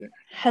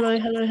Hello,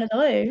 hello,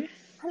 hello.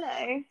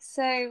 Hello.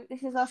 So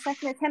this is our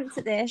second attempt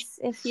at this.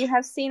 If you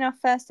have seen our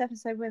first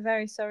episode, we're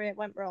very sorry it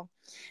went wrong.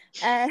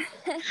 Uh,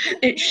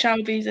 It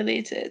shall be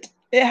deleted.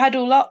 It had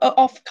all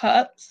off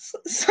cuts,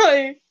 so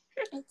I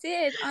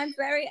did. I'm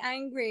very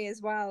angry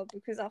as well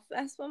because our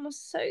first one was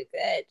so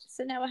good.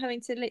 So now we're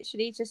having to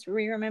literally just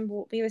remember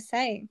what we were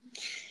saying.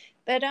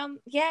 But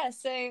yeah.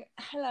 So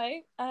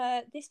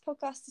hello. This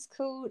podcast is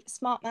called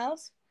Smart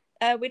Mouths.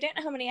 We don't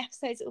know how many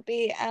episodes it will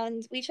be,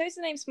 and we chose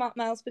the name Smart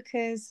Mouths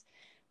because,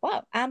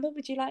 well, Amber,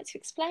 would you like to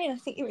explain? I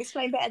think you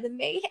explain better than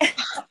me.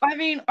 I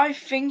mean, I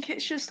think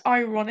it's just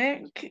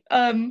ironic,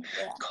 Yeah.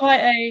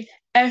 quite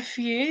a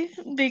fu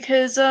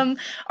because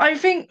I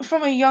think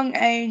from a young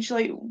age,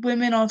 like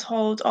women are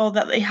told, oh,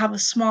 that they have a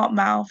smart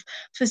mouth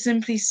for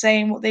simply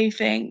saying what they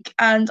think,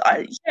 and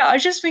I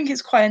just think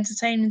it's quite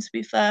entertaining to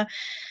be fair,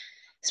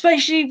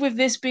 especially with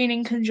this being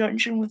in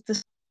conjunction with the.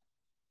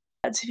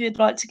 If you'd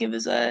like to give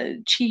us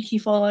a cheeky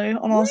follow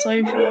on our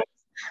social,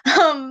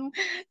 um,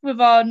 with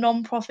our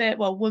non-profit,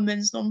 well,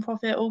 women's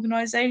non-profit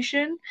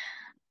organisation.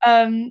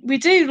 We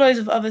do loads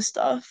of other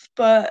stuff,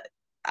 but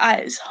at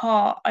its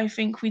heart, I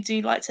think we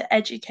do like to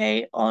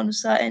educate on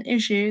certain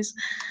issues.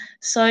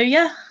 So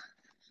yeah.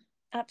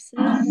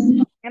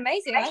 Absolutely.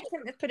 Amazing. I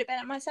couldn't have put it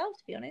better myself,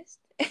 to be honest.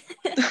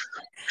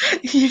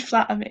 You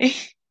flatter me.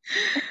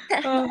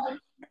 Oh.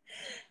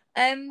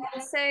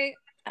 So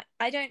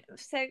I don't.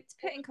 So to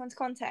put in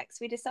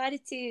context, we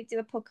decided to do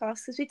a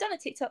podcast because we've done a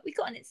TikTok, we've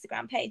got an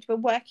Instagram page, we're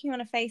working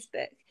on a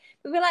Facebook.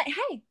 We were like,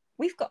 hey,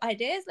 we've got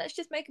ideas. Let's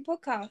just make a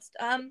podcast.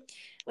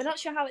 We're not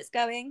sure how it's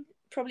going.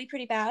 Probably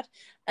pretty bad.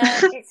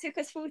 It took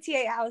us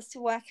 48 hours to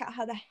work out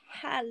how the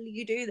hell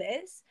you do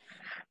this.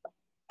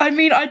 I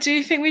mean, I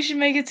do think we should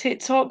make a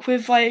TikTok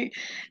with like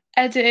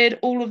edited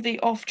all of the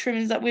off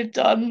trimmings that we've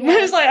done. Yeah.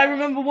 It was like I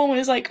remember one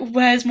was like,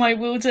 "Where's my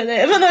will to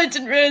live?" and I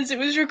didn't realize it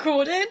was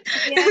recorded.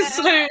 Yeah,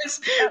 So it's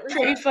that was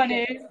pretty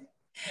funny.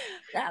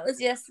 That was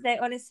yesterday.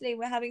 Honestly,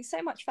 we're having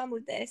so much fun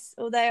with this,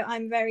 although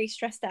I'm very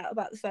stressed out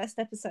about the first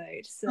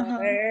episode. So,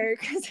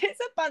 because it's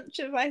a bunch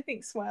of, I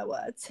think, swear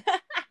words.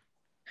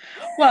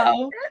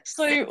 Well,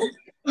 so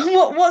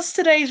what's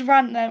today's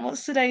rant then?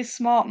 What's today's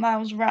Smart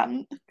Mouse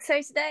rant?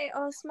 So today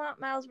our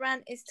Smart Mouths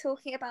rant is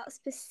talking about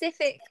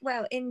specific,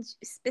 well, in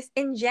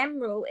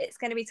general, it's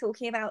going to be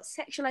talking about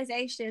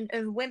sexualization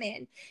of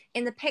women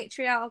in the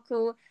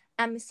patriarchal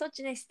and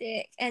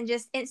misogynistic and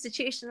just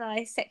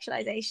institutionalized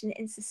sexualization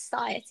in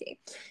society.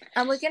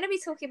 And we're going to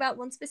be talking about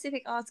one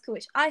specific article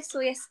which I saw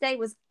yesterday,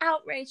 was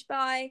outraged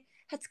by,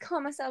 had to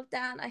calm myself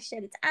down. I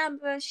shared it to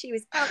Amber. She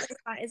was outraged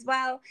by it as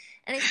well.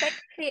 And it's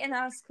basically an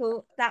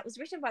article that was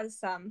written by The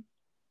Sun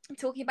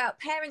talking about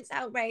parents'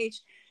 outrage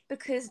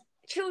because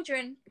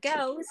children,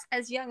 girls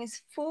as young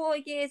as 4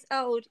 years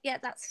old, yeah,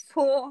 that's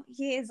 4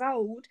 years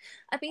old,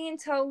 are being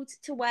told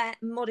to wear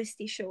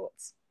modesty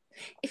shorts.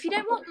 If you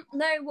don't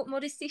know what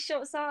modesty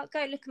shorts are,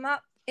 go look them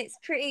up. It's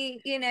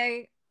pretty,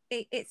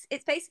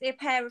 it's basically a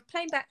pair of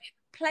plain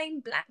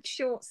black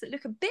shorts that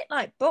look a bit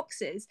like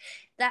boxers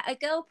that a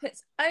girl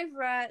puts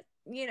over her,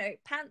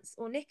 pants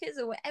or knickers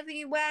or whatever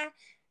you wear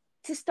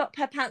to stop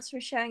her pants from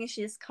showing as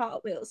she does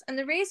cartwheels. And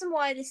the reason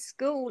why this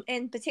school,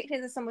 in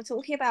particular the one we're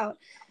talking about,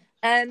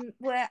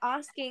 were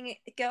asking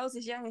girls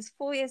as young as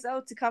 4 years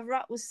old to cover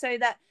up was so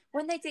that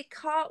when they did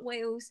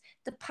cartwheels,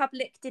 the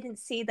public didn't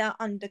see their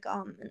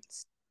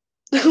undergarments.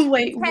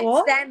 Wait, Protect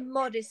what? their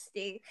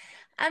modesty.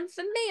 And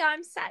for me,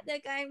 I'm sat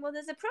there going, well,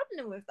 there's a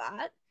problem with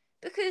that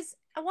because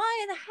why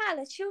in the hell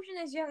are children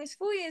as young as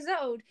 4 years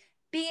old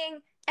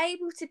being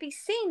able to be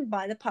seen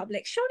by the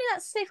public? Surely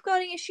that's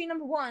safeguarding issue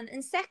number one.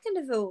 And second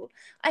of all,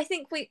 I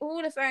think we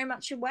all are very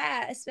much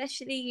aware,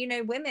 especially,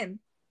 women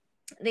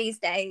these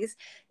days,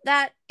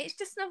 that it's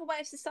just another way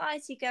of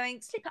society going,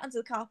 slip it under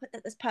the carpet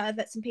that there's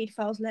perverts and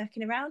paedophiles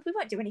lurking around. We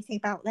won't do anything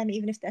about them,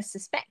 even if they're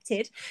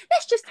suspected.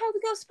 Let's just tell the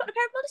girls to put on a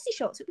pair of modesty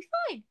shorts. It'll be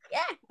fine.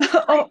 Yeah.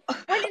 Oh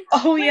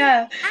When in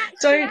yeah.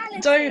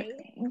 Don't don't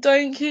actuality,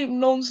 don't keep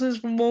nonsense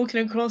from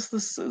walking across the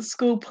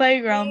school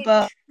playground,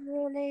 but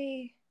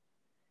literally,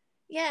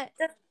 yeah,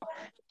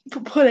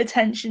 pull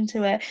attention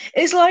to it.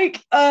 It's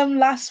like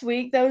last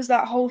week there was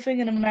that whole thing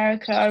in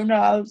America. I don't know.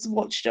 I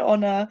watched it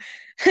on the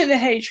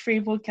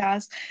H3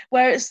 podcast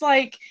where it's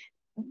like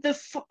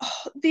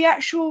the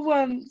actual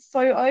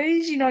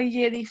photos,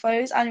 yearly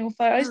photos, annual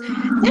photos.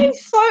 They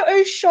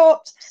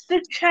photoshopped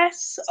the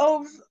chests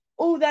of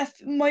all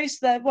most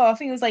of their, well, I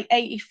think it was like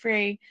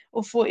 83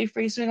 or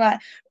 43, something like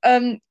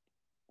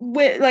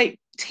with like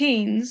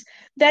teens,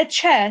 their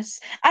chests,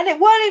 and it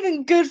weren't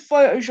even good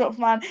Photoshop,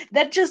 man.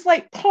 They're just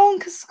like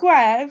plonk a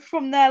square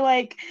from their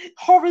like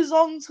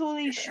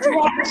horizontally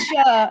striped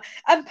shirt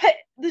and put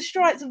the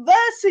stripes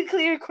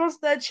vertically across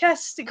their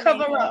chest to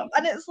cover up.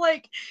 And it's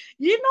like,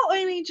 you not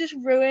only just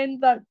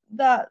ruined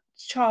that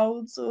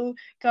child's or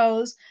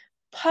girl's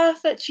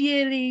perfect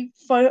yearly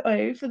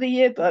photo for the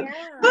yearbook,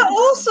 but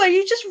also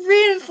you just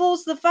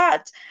reinforce the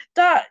fact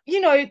that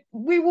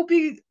we will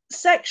be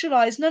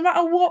sexualized no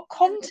matter what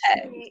context,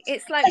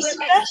 it's like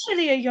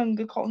especially a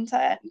younger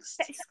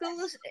context.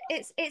 Schools,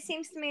 it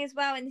seems to me as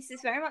well, and this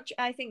is very much,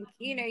 I think,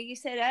 you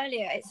said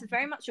earlier, it's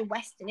very much a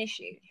Western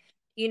issue,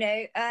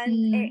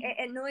 and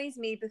it annoys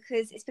me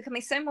because it's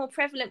becoming so more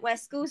prevalent where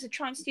schools are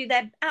trying to do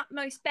their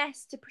utmost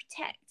best to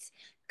protect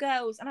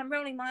girls, and I'm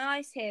rolling my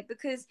eyes here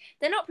because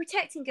they're not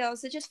protecting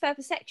girls, they're just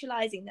further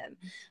sexualizing them,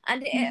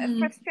 and it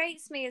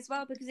frustrates me as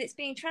well because it's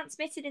being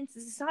transmitted into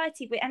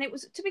society. And it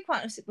was, to be quite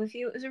honest with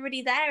you, it was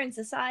already there in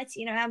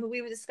society. Amber,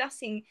 we were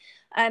discussing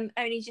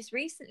only just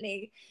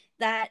recently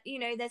that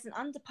there's an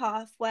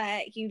underpath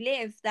where you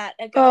live that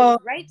a girl was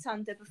raped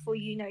under before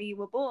you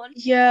were born.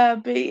 Yeah,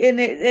 but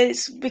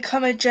it's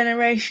become a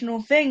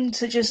generational thing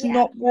to just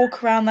not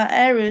walk around that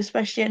area,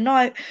 especially at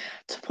night,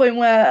 to the point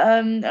where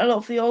a lot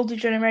of the older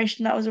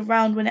generation that was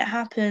around when it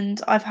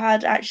happened, I've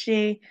had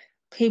actually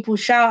people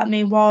shout at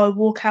me while I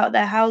walk out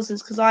their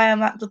houses because I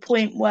am at the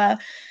point where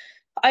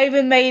I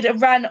even made a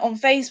rant on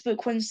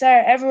Facebook when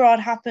Sarah Everard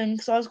happened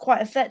because I was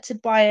quite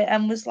affected by it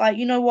and was like,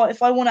 you know what,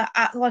 if I want to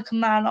act like a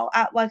man, I'll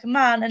act like a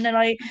man. And then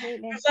I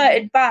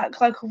reverted back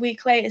like a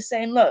week later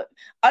saying, look,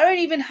 I don't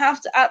even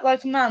have to act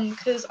like a man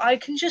because I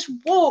can just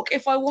walk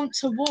if I want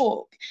to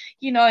walk.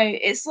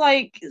 It's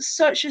like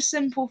such a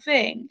simple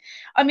thing.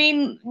 I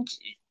mean,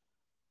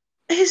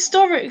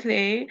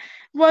 historically,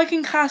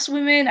 working class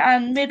women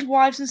and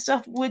midwives and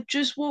stuff would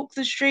just walk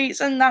the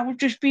streets and that would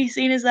just be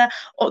seen as their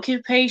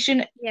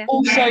occupation.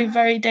 Also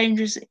very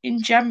dangerous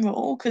in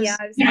general because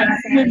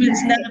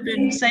women's never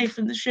been safe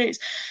in the streets.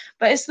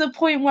 But it's the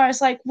point where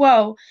it's like,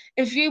 well,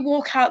 if you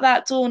walk out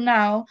that door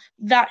now,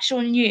 that's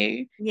on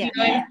you.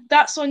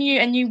 That's on you,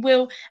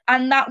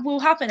 and that will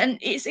happen. And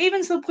it's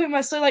even to the point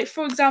where, so like,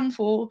 for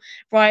example,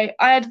 right,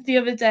 I had the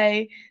other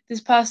day this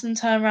person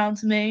turn around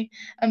to me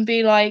and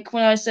be like,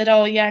 when I said,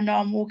 oh yeah, no,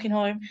 I'm walking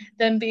home,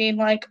 then being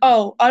like,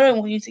 oh, I don't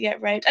want you to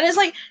get raped. And it's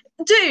like,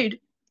 dude,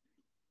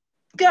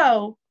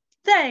 girl,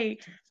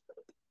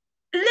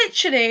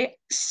 literally,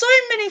 so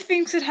many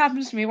things could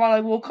happen to me while I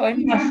walk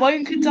home. My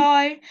phone could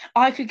die.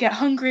 I could get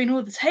hungry and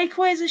all the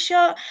takeaways are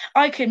shut.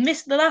 I could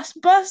miss the last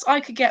bus.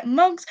 I could get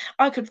mugged.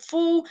 I could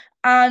fall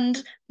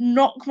and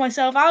knock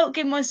myself out,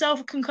 give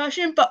myself a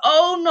concussion. But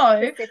oh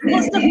no,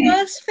 what's the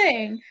first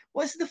thing?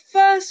 What's the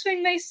first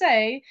thing they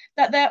say?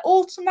 That they're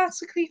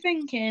automatically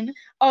thinking,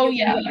 oh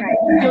yeah,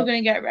 you're going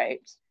to get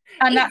raped.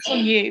 And that's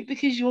on you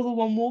because you're the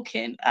one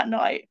walking at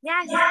night.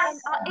 Yes, and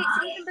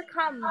it's even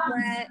become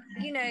where,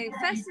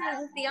 first of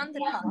all, with the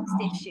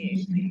underpass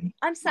issue,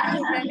 I'm sat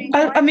here going,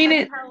 how have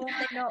they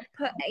not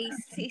put a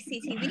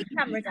CCTV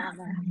camera down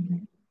there?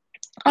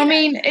 I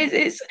mean,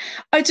 it's.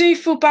 I do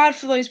feel bad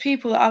for those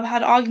people that I've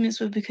had arguments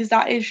with because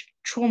that is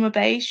trauma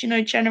based,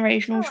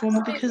 generational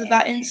trauma because of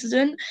that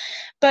incident.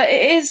 But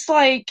it is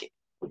like,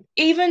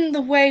 even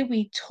the way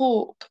we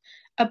talk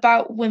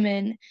about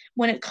women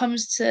when it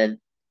comes to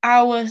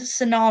our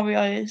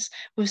scenarios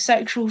with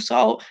sexual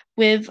assault,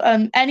 with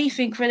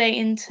anything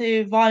relating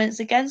to violence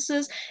against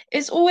us,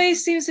 it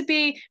always seems to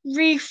be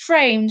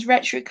reframed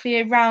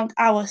rhetorically around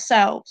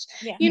ourselves.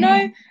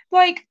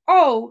 Like,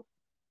 oh,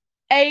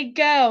 a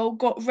girl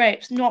got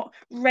raped, not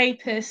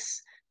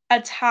rapist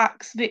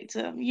attacks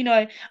victim.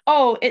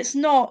 Oh, it's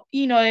not,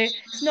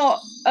 it's not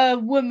a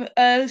woman,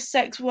 a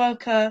sex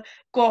worker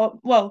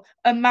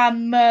a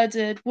man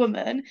murdered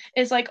woman.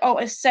 It's like, oh,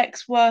 a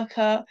sex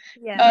worker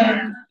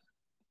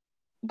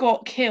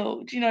got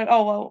killed.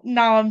 Oh well,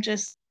 now I'm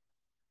just.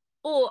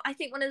 Or I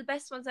think one of the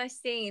best ones I've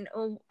seen,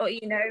 or I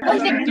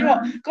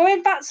think,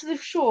 going back to the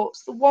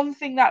shorts, the one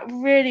thing that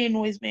really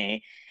annoys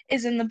me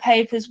is in the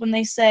papers when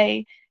they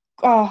say,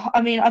 oh,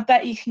 I mean, I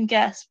bet you can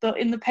guess, but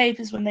in the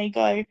papers when they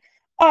go,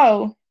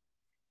 oh,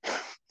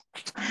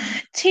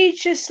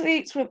 teacher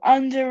sleeps with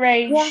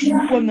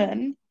underage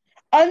woman.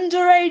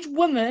 Underage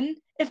woman?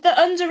 If they're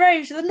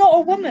underage, they're not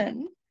a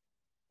woman.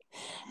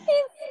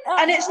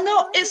 And it's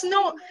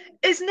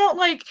not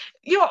like,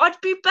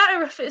 I'd be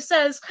better if it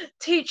says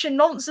teacher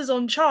nonces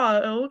on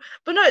child,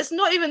 but no, it's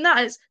not even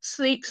that. It's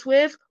sleeps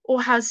with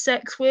or has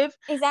sex with.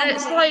 Exactly. And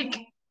it's like,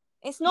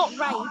 it's not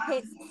rape,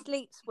 it's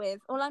sleeps with.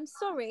 Well, I'm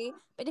sorry,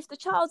 but if the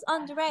child's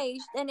underage,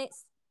 then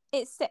it's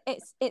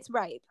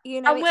rape.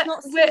 It's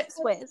not sleeps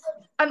with.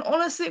 And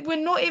honestly, we're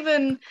not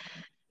even.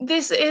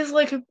 This is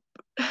like a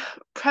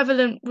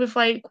prevalent with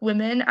like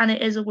women, and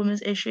it is a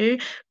women's issue,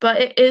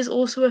 but it is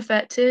also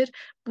affected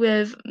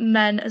with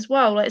men as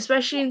well, like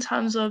especially in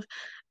terms of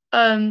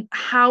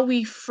how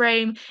we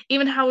frame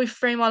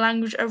our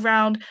language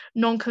around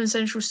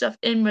non-consensual stuff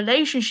in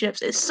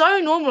relationships. It's so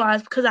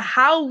normalized because of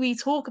how we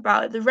talk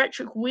about it, the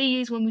rhetoric we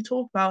use when we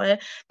talk about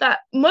it, that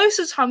most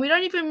of the time we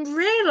don't even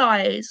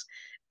realize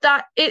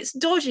that it's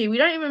dodgy. We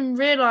don't even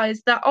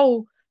realize that,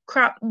 oh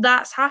crap,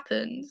 that's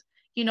happened.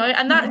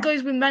 And that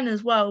goes with men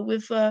as well,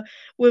 with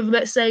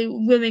let's say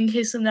women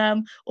kissing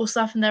them or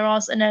slapping their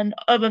ass, and then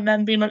other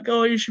men being like,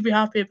 oh, you should be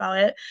happy about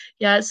it.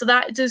 Yeah, so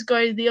that does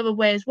go the other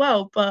way as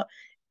well. But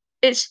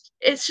it's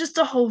just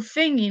a whole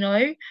thing.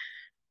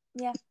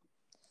 Yeah,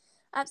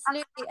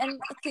 Absolutely.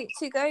 And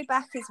to go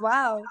back as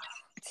well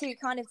to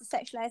kind of the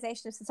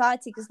sexualization of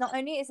society, because not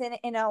only is it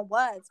in our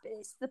words, but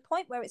it's the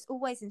point where it's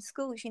always in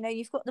schools. You know,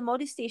 you've got the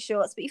modesty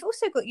shorts, but you've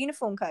also got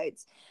uniform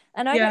codes.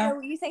 And I don't Yeah. know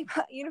what you think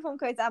about uniform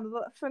codes, Amber,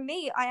 but for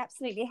me, I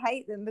absolutely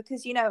hate them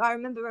because, you know, I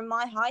remember in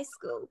my high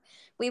school,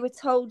 we were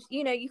told,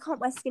 you know, you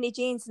can't wear skinny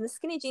jeans. And the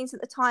skinny jeans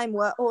at the time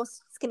were, or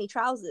skinny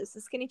trousers.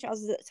 The skinny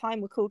trousers at the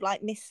time were called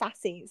like Miss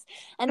Sassy's.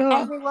 And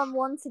Oh, everyone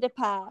wanted a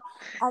pair.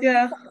 And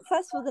yeah.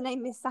 first of all, the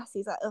name Miss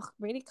Sassy's like, ugh,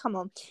 really? Come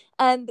on.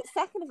 But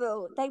second of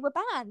all, they were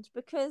banned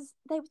because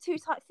they were too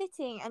tight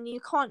fitting, and you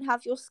can't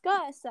have your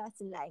skirt a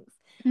certain length,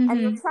 and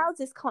your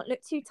trousers can't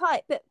look too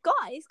tight. But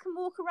guys can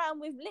walk around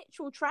with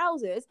literal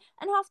trousers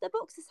and half their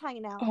boxes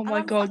hanging out, Oh and my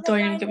I'm sat God, there don't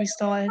even going, get me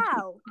started.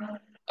 how?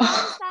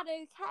 How is that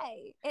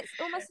okay? It's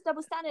almost a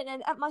double standard.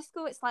 And at my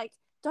school, it's like,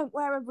 don't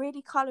wear a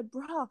really coloured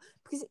bra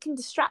because it can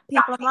distract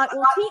people. I'm like,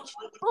 well, teach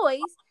boys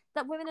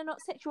that women are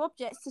not sexual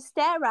objects to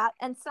stare at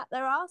and slap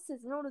their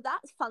asses and all of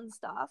that fun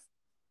stuff.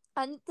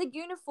 And the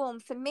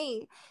uniform for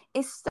me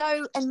is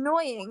so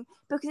annoying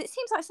because it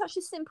seems like such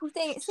a simple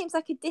thing. It seems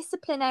like a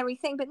disciplinary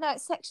thing, but no,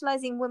 it's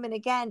sexualizing women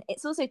again.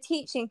 It's also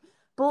teaching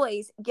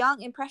boys,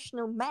 young,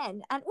 impressionable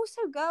men, and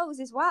also girls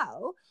as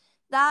well,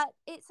 that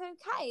it's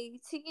okay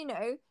to, you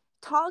know,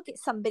 target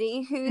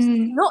somebody who's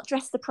not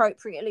dressed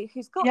appropriately,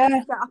 who's got their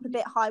Yeah. skirt up a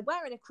bit high,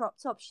 wearing a crop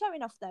top,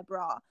 showing off their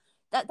bra.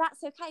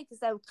 That's okay because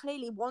they're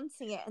clearly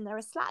wanting it and they're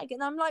a slag.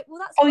 And I'm like, well,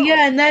 that's Oh wrong.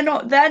 yeah, and they're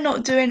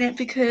not doing it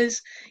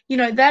because,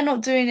 they're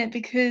not doing it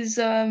because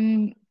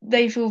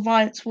they feel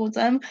violent towards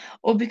them,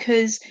 or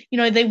because,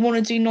 they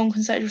want to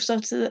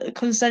do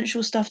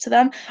consensual stuff to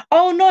them.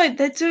 Oh no,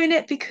 they're doing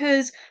it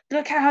because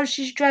look at how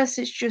she's dressed,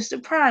 it's just a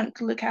prank.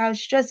 Look at how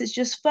she's dressed, it's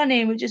just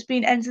funny. We're just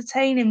being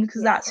entertaining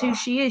because Yeah, that's who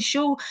she is.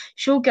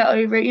 She'll get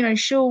over it,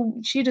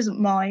 she doesn't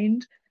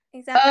mind.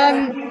 exactly. I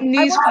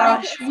want to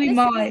make it Newsflash, we explicitly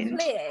mind.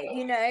 clear,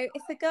 you know,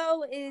 if a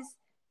girl is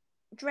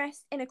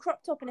dressed in a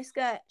crop top and a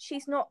skirt,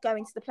 she's not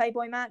going to the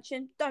Playboy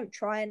Mansion. Don't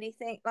try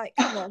anything. Like,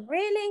 come on,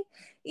 really?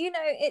 You know,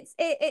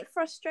 it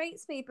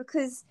frustrates me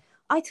because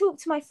I talk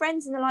to my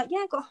friends and they're like, yeah,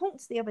 I got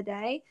honked the other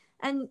day,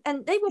 and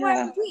they were Yeah.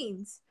 wearing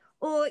jeans.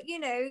 Or, you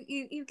know,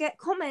 you get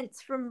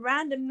comments from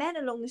random men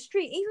along the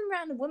street, even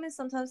random women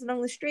sometimes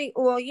along the street,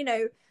 or, you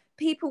know,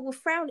 people will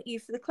frown at you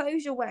for the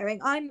clothes you're wearing.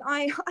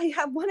 I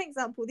had one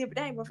example the other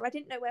day where I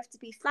didn't know whether to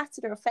be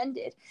flattered or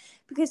offended,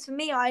 because for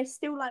me, I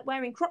still like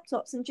wearing crop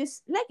tops and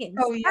just leggings.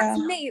 Oh That's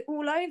yeah. me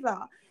all over.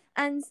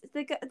 And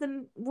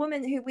the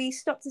woman who we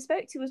stopped and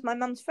spoke to was my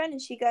mum's friend,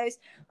 and she goes,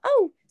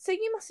 "Oh, so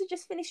you must have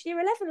just finished year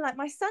 11 like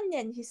my son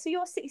then? So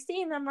you're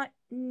 16?" And I'm like,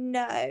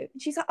 "No."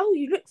 And she's like, "Oh,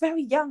 you look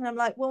very young." And I'm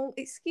like, "Well,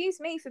 excuse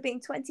me for being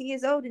 20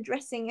 years old and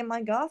dressing in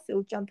my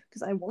Garfield jumper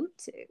because I want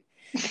to."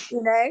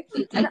 You know,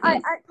 and I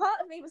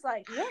part of me was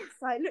like, yes,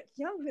 I look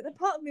young, but the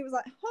part of me was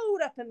like,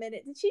 hold up a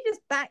minute, did she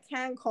just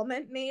backhand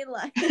comment me,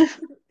 like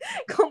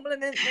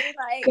compliment me,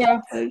 like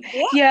Garfield.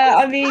 what Yeah,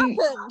 has I mean,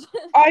 happened?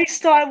 I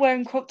started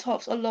wearing crop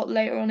tops a lot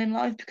later on in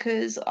life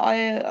because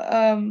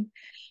I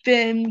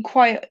been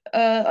quite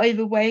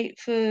overweight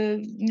for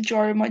the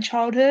majority of my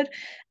childhood,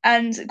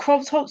 and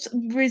crop tops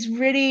was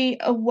really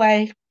a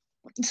way.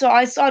 So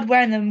I started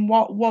wearing them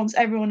once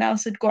everyone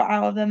else had got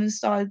out of them and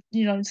started,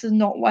 to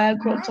not wear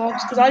crop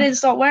tops, because I didn't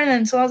start wearing them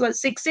until I was like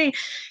 16,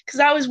 because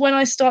that was when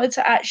I started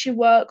to actually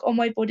work on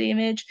my body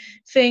image,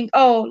 think,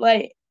 oh,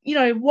 like,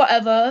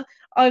 whatever.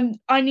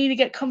 I need to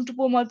get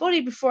comfortable in my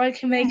body before I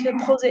can make a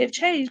positive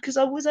change, because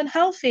I was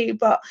unhealthy.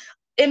 But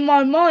in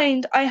my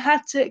mind, I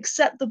had to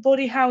accept the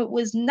body how it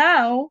was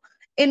now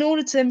in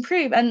order to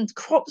improve, and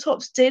crop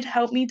tops did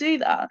help me do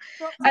that.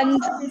 Crop tops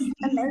And are just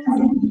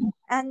amazing,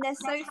 and they're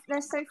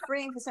so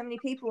freeing for so many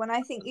people. And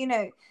I think, you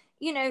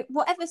know,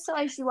 whatever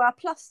size you are,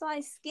 plus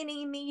size,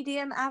 skinny,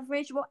 medium,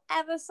 average,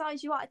 whatever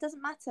size you are, it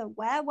doesn't matter.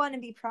 Wear one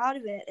and be proud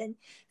of it. And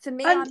for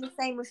me, and I'm the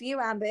same with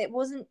you, Amber. It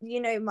wasn't, you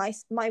know,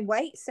 my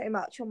weight so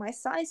much or my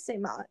size so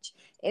much.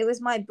 It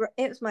was my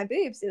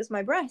boobs, it was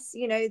my breasts.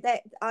 You know,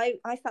 that I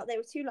felt they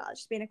were too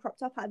large to be in a crop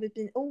top. I had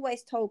been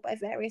always told by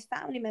various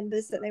family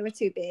members that they were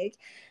too big,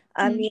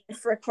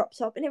 for a crop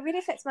top, and it really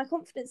affects my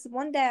confidence. And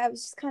one day I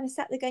was just kind of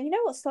sat there going, you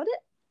know what, sod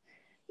it.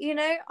 You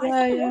know, if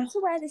yeah, I yeah. want to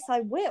wear this, I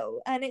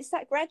will. And it's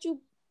that gradual,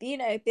 you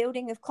know,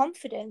 building of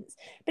confidence,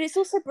 but it's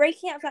also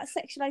breaking out of that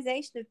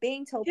sexualization of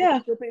being told Yeah.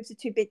 because your boobs are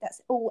too big,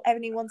 that's all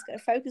anyone's going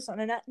to focus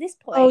on. And at this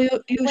Oh, point,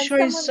 you're when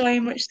showing someone,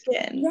 so much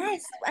skin.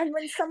 yes, and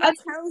when someone And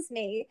tells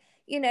me,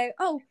 you know,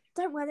 oh,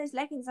 don't wear those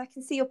leggings, I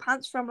can see your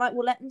pants from, like,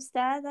 well, let them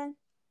stare then.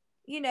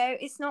 You know,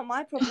 it's not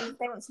my problem if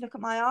they want to look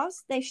at my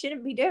ass. They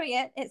shouldn't be doing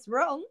it. It's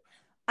wrong.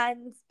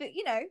 But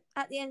you know,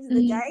 at the end of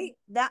the day,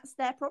 that's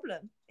their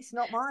problem. It's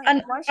not mine.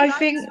 and Why should I I be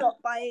think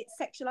stopped by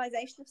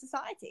sexualization of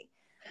society?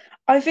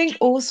 I think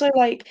also,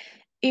 like,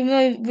 even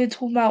though we're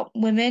talking about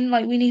women,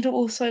 like, we need to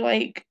also,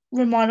 like,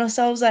 remind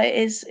ourselves that it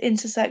is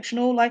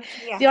intersectional. Like,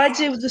 the Yes.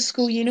 idea of the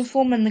school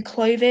uniform and the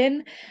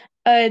clothing,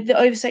 the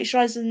over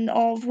sexualizing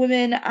of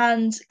women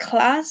and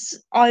class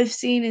I've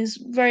seen is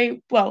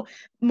very well.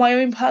 My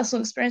own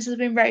personal experience has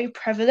been very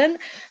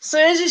prevalent. So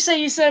as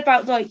you said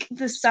about like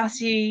the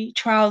sassy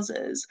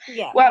trousers.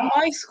 Yeah. Well, at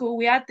my school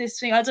we had this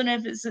thing. I don't know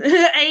if it's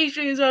age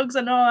thing as well because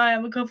I know I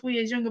am a couple of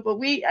years younger, but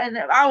we and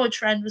our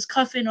trend was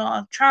cuffing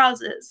our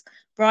trousers,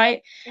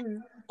 right?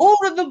 Mm. All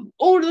of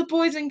the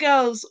boys and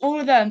girls, all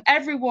of them,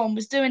 everyone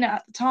was doing it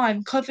at the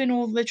time, covering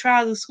all the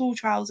trousers, school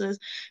trousers.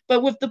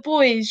 But with the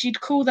boys, you'd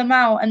call them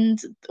out,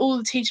 and all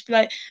the teachers be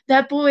like,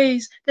 "They're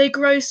boys. They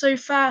grow so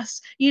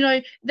fast.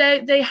 They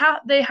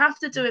have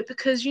to do it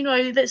because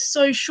that's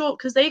so short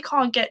because they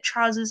can't get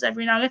trousers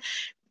every now and then."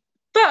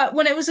 But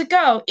when it was a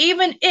girl,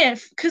 even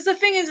if, because the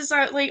thing is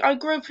that like I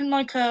grew up in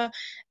like a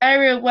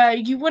area where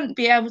you wouldn't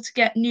be able to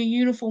get new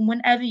uniform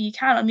whenever you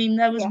can. I mean,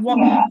 there was Yeah.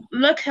 one.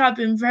 Lucky, I've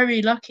been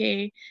very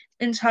lucky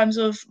in terms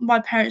of my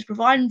parents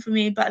providing for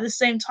me. But at the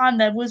same time,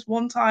 there was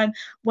one time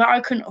where I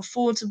couldn't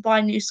afford to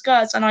buy new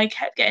skirts, and I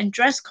kept getting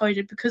dress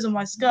coded because of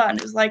my skirt. And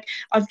it was like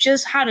I've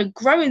just had a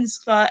growing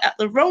skirt at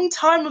the wrong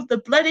time of the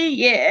bloody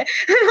year.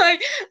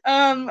 like,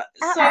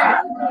 so,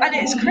 and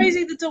it's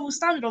crazy the double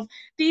standard of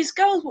these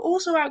girls were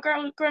also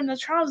outgrowing their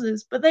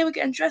trousers, but they were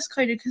getting dress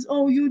coded because,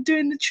 oh, you're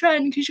doing the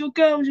trend because you're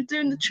girls, you're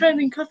doing the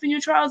trend and cuffing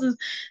your trousers.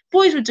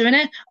 Boys were doing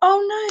it.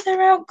 Oh no,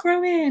 they're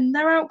outgrowing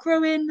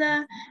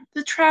the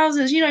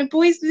trousers.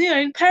 Boys,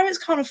 parents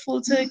can't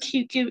afford to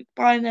keep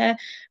buying their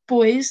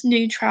boys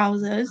new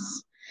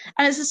trousers.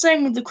 And it's the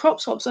same with the crop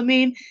tops. I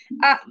mean,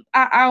 at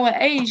our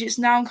age, it's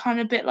now kind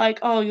of a bit like,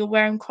 oh, you're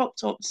wearing crop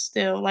tops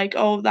still. Like,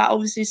 oh, that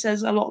obviously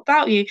says a lot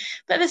about you.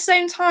 But at the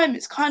same time,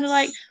 it's kind of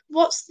like,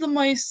 what's the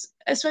most,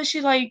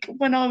 especially like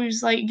when I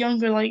was like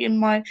younger, like in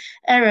my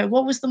era,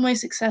 what was the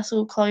most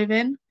accessible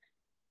clothing?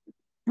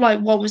 Like,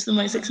 what was the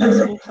most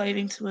accessible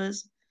clothing to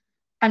us?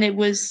 And it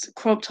was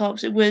crop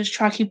tops, it was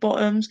tracky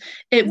bottoms,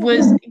 it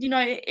was,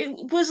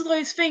 it was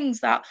those things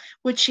that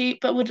were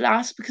cheap but would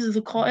last because of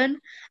the cotton.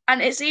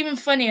 And it's even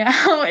funnier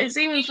how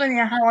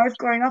I've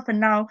grown up and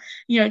now,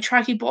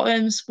 tracky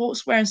bottoms,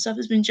 sportswear and stuff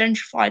has been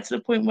gentrified to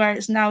the point where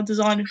it's now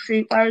designer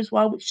streetwear as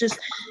well, which just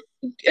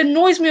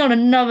annoys me on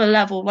another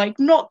level. Like,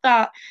 not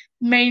that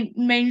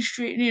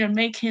mainstream,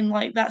 making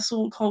like that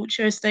sort of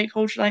culture, state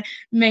culture, like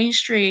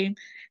mainstream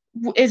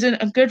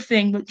isn't a good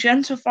thing, but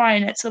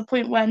gentrifying it to the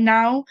point where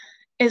now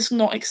it's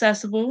not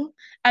accessible.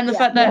 And the Yeah.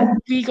 fact that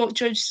we got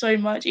judged so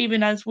much,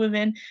 even as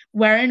women,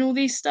 wearing all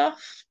these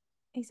stuff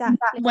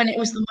Exactly. when it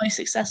was the most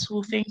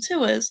accessible thing to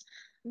us,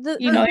 The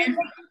you the know. thing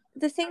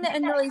the thing that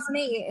annoys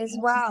me as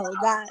well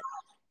that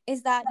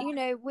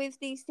with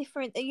these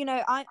different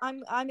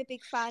I'm a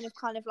big fan of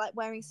kind of like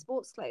wearing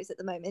sports clothes at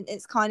the moment.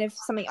 It's kind of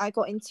something I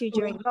got into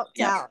during Yeah.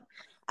 lockdown.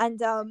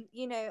 And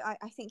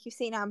I think you've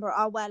seen Amber.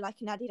 I'll wear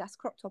like an Adidas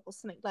crop top or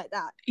something like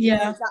that.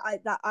 Yeah.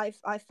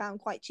 I've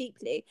found quite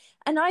cheaply.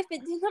 And I've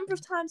been the number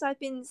of times I've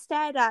been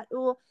stared at,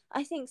 or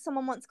I think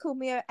someone once called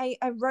me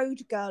a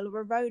road girl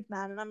or a road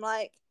man, and I'm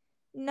like,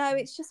 no,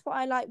 it's just what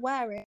I like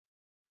wearing.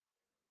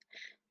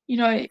 It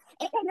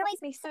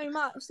annoys me so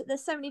much that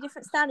there's so many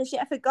different standards.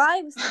 Yet if a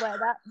guy was to wear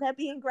that, they'd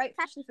be in great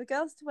fashion. If a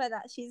girl's to wear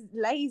that, she's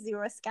lazy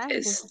or a skank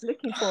or just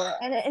looking for it,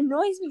 and it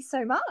annoys me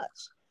so much.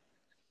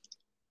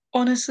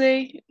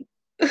 Honestly,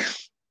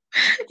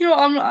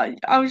 I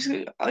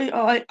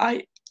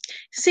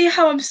see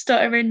how I'm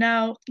stuttering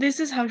now.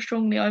 This is how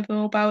strongly I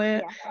feel about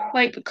it. Yeah.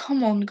 Like,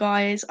 come on,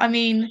 guys. I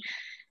mean,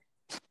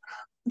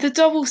 the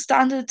double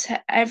standard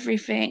to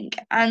everything.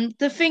 And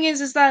the thing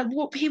is that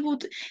what people,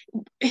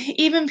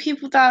 even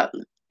people that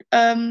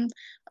um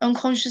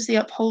unconsciously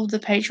uphold the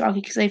patriarchy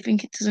because they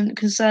think it doesn't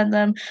concern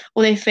them,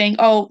 or they think,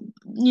 oh,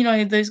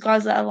 those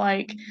guys that are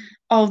like,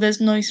 oh,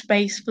 there's no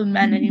space for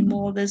men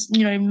anymore. There's,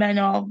 men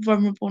are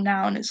vulnerable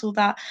now, and it's all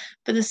that.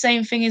 But the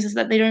same thing is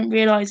that they don't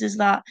realize is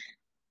that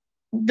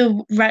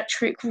the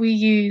rhetoric we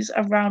use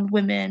around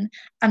women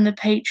and the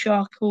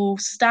patriarchal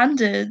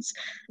standards,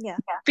 Yeah.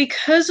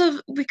 because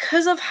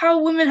of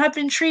how women have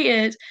been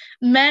treated,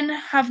 men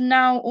have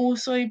now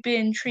also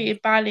been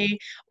treated badly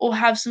or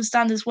have some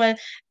standards where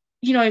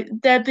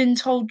they've been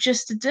told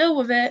just to deal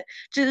with it,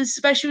 just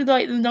especially with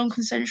like the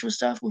non-consensual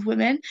stuff with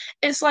women.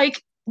 It's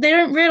like they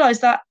don't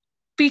realize that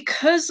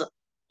because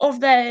of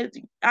their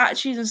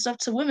attitudes and stuff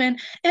to women,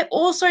 it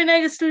also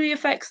negatively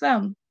affects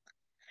them.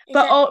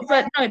 But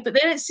no, but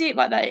they don't see it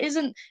like that.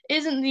 It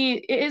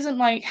isn't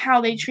like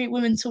how they treat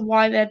women to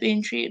why they're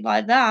being treated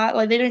like that.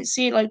 Like, they don't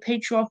see it like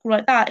patriarchal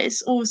like that.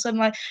 It's all of a sudden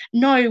like,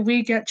 no,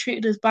 we get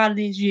treated as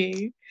badly as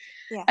you.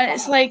 Yeah. And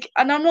it's like,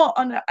 and I'm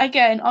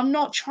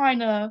not trying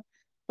to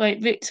like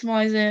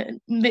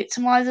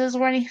victimizers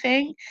or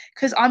anything,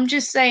 because I'm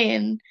just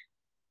saying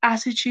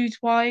attitude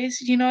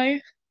wise,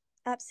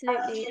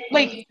 Absolutely.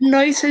 like,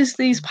 notice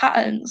these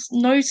patterns,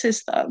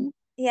 notice them.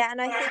 Yeah,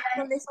 and I think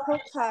on this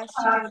podcast,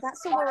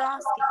 that's all we're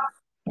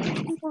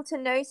asking. People to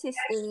notice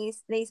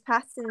these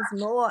patterns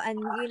more, and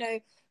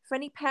for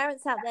any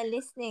parents out there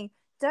listening,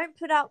 don't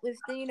put up with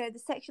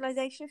the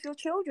sexualization of your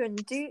children.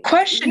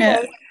 Question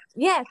it.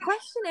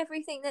 Question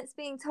everything that's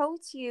being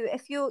told to you.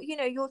 If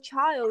your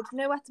child,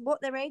 no matter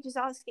what their age, is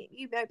asking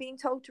you, being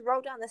told to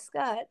roll down the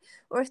skirt,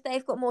 or if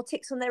they've got more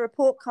ticks on their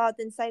report card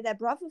than say their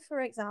brother,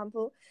 for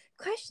example,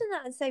 question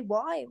that and say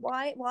why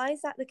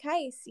is that the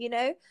case?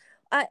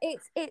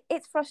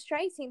 It's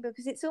frustrating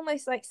because it's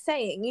almost like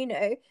saying,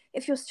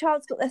 if your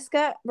child's got their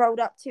skirt rolled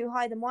up too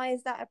high, then why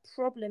is that a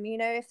problem?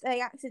 If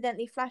they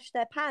accidentally flash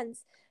their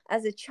pants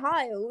as a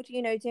child,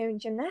 doing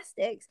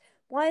gymnastics,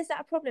 why is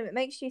that a problem? It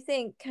makes you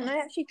think, can I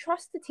actually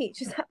trust the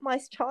teachers at my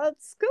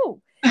child's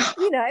school?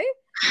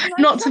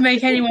 Not to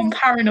make anyone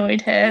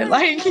paranoid here.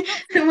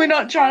 We're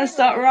not trying to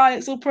start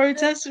riots or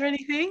protests or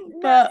anything.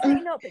 But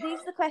absolutely not. But these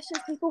are the questions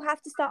people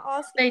have to start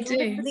asking. They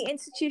do. For the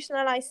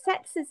institutionalized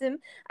sexism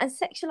and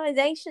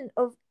sexualization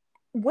of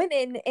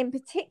women in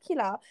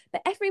particular,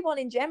 but everyone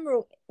in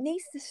general,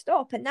 needs to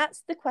stop. And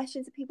that's the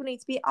questions that people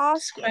need to be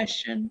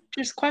asking.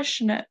 Just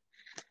question it.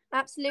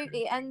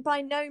 Absolutely. And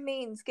by no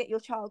means get your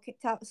child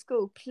kicked out of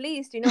school.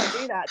 Please do not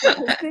do that,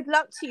 because good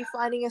luck to you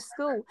finding a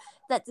school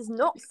that does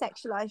not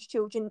sexualize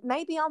children,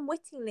 maybe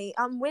unwillingly.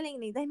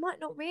 They might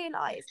not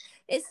realize.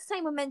 It's the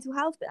same with mental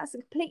health, but that's a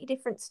completely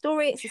different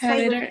story. It's the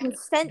same with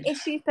consent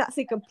issues, but that's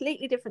a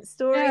completely different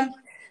story. Yeah.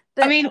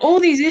 But, I mean, all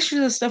these issues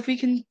and stuff we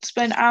can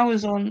spend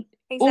hours on.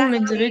 Exactly. All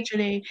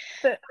individually.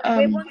 But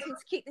we're wanting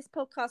to keep this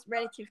podcast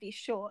relatively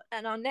short,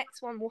 and our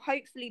next one will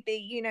hopefully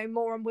be,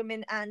 more on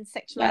women and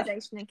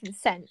sexualization and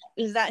consent,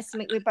 because that is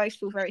something we both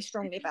feel very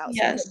strongly about.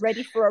 So get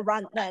ready for a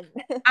rant then.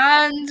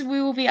 And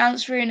we will be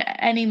answering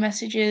any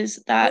messages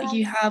that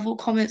you have or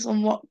comments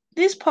on what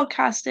this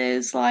podcast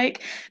is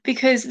like,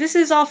 because this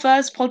is our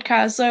first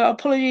podcast, so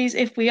apologies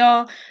if we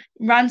are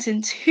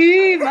ranting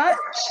too much.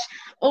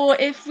 Or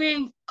if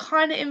we're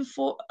kind of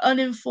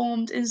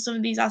uninformed in some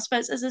of these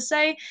aspects. As I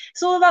say,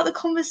 it's all about the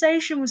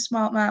conversation with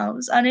Smart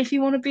Mouths. And if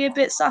you want to be a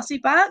bit sassy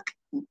back,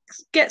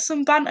 get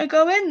some banter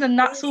going, then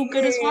that's all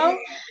good as well.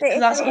 But if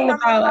that's all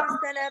about someone's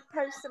going to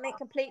post something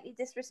completely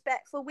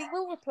disrespectful, we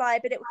will reply,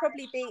 but it will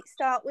probably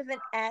start with an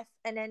F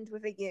and end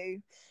with a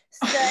U.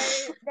 So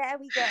there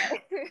we go.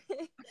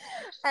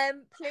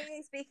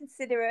 Please be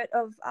considerate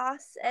of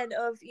us and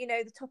of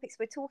the topics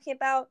we're talking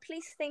about.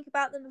 Please think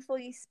about them before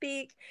you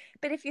speak.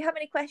 But if you have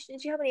any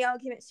questions, you have any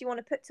arguments you want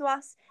to put to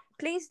us,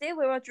 please do.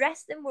 We'll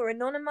address them. We'll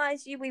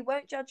anonymise you. We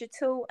won't judge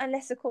at all,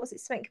 unless of course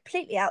it's something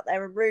completely out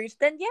there and rude.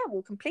 Then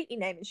we'll completely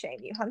name and shame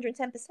you,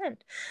 110%.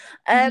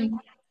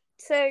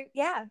 So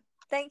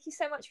thank you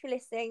so much for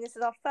listening. This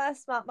is our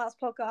first Smart Mouths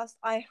podcast.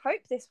 I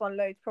hope this one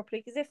loads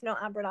properly, because if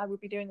not, Amber and I will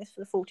be doing this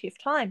for the 40th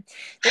time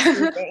this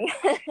evening.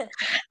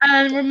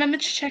 And remember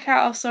to check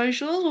out our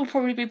socials. We'll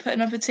probably be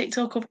putting up a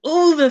TikTok of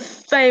all the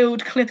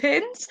failed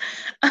clippings.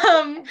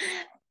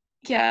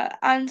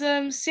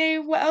 And see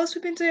what else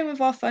we've been doing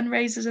with our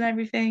fundraisers and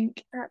everything.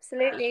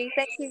 Absolutely.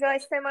 Thank you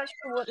guys so much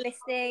for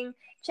listening.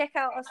 Check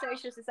out our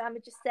socials, as Amber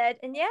just said.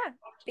 And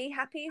be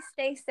happy,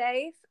 stay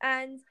safe,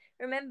 and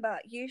remember,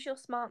 use your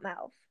smart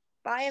mouth.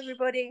 Bye,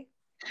 everybody.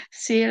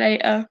 See you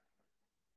later.